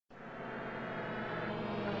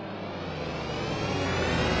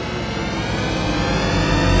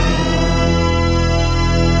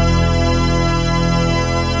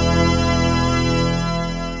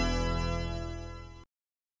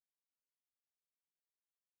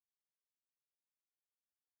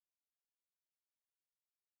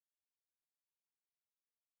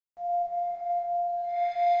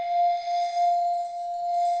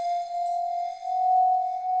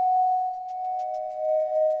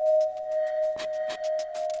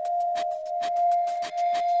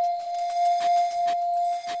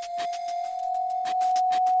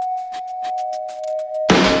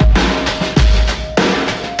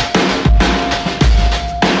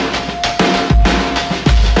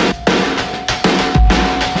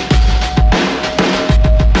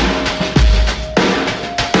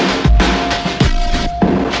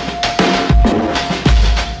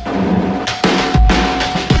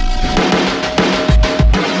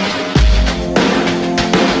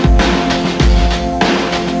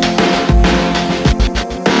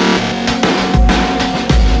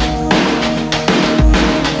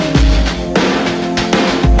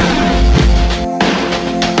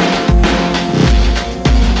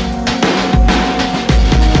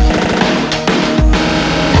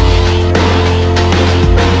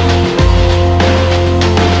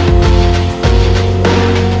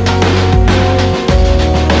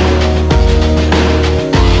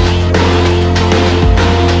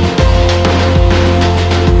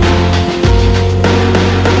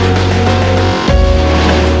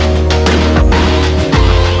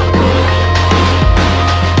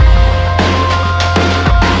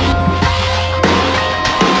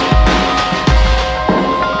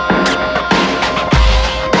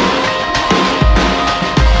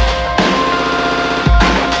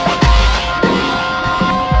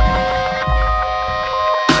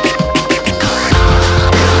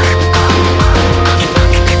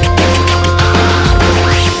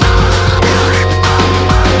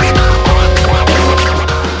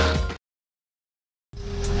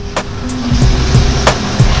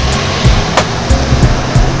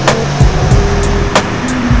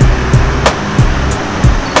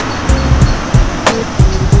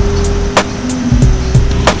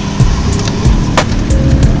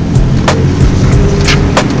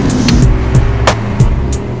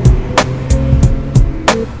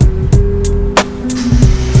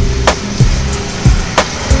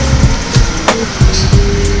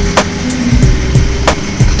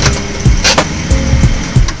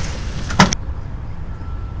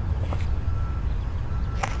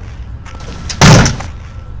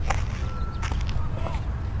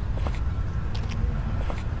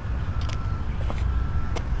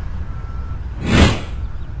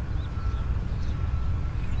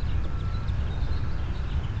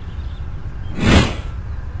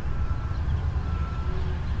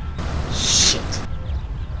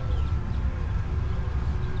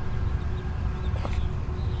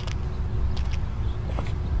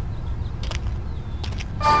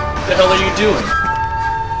you doing?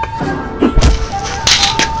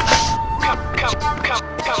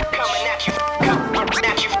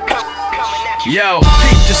 Yo,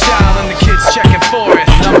 peep the style and the kids checking for it.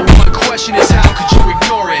 Number one question is how could you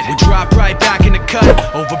ignore it? We drop right back in the cut,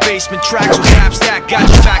 over basement tracks with raps that got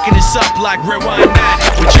you backing us up like rewind that.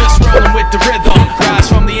 We're just rolling with the rhythm, rise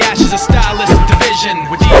from the ashes of stylistic division.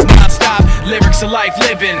 With these non-stop lyrics of life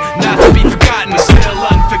living, not to be forgotten, still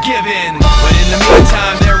unforgiven. But in the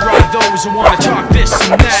meantime, there are those who wanna talk this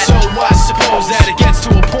and that. So I suppose that it gets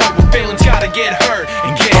to a point where feelings gotta get hurt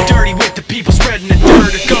and get dirty with the people spreading the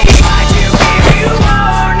dirt. It goes, I do give you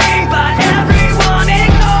warning, but everyone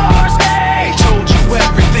ignores me. Told you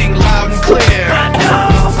everything loud and clear, but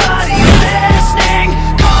nobody's listening.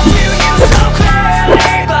 Called to you so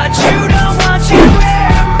clearly, but you don't want to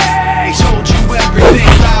hear me. Told you everything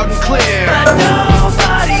loud and clear, but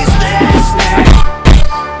nobody's listening.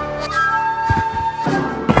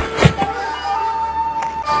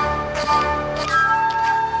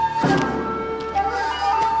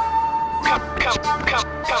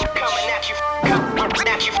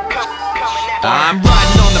 I'm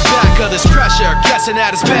riding on the back of this pressure, guessing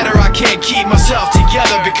that it's better I can't keep myself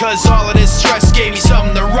together, because all of this stress gave me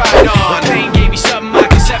something to ride on. The pain gave me something I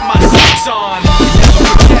can set my sights on.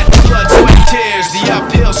 Never forget the blood, sweat, and tears, the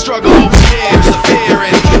uphill struggle over years, the fear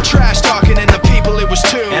and trash talking, and the people it was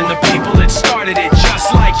to, and the people that started it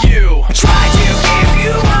just like you. Try to give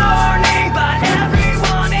you warning, but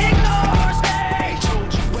everyone ignores me.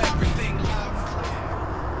 Told you everything loud and clear.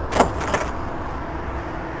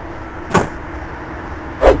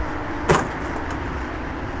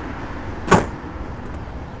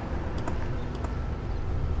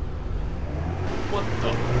 What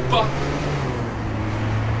the fuck?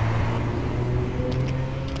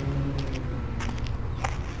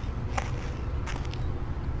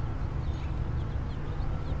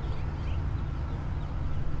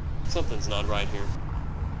 Something's not right here.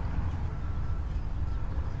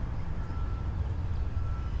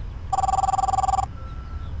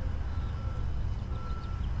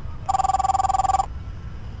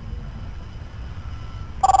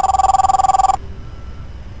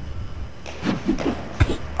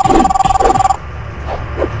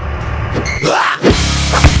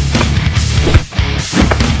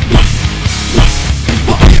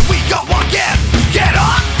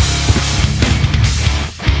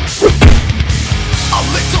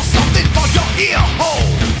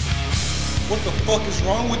 What the fuck is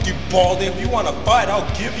wrong with you, Baldy? If you want to fight, I'll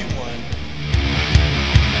give you one.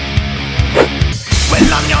 Well,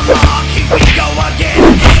 on your mark, here we go again.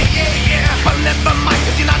 Yeah, yeah, yeah. But never mind,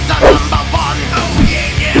 cause you're not the number one. Oh,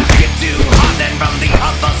 yeah, yeah. You're too hot and from the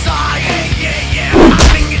other side. Yeah, yeah, yeah. I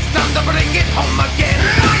think it's time to bring it home again.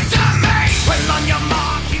 Right to me. Well, on your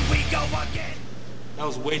mark, here we go again. That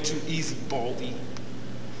was way too easy, Baldy.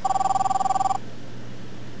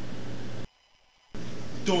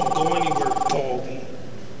 Don't go anywhere, Baldy.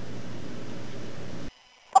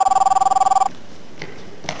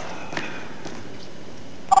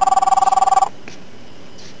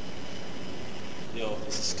 Yo,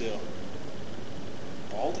 this is still.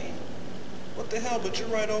 Baldy? What the hell, but you're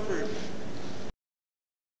right over it.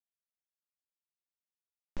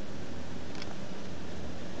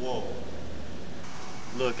 Whoa.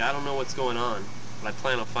 Look, I don't know what's going on, but I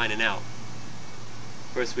plan on finding out.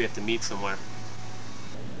 First we have to meet somewhere.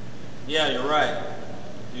 Yeah, you're right.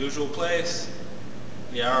 Usual place?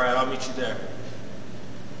 Yeah, alright, I'll meet you there.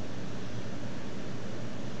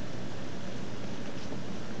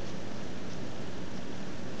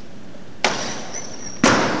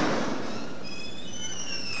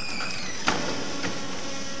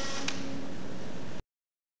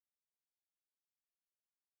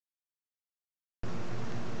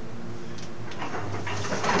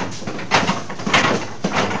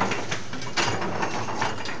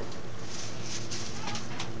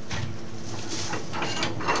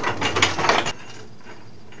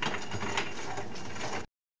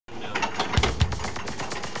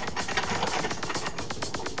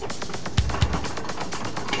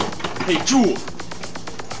 Hey, Jewel!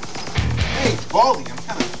 Hey, Baldy, I'm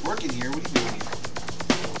kind of working here. What are you doing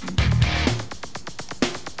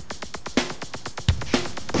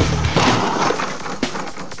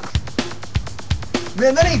here?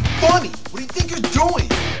 Man, that ain't funny! What do you think you're doing?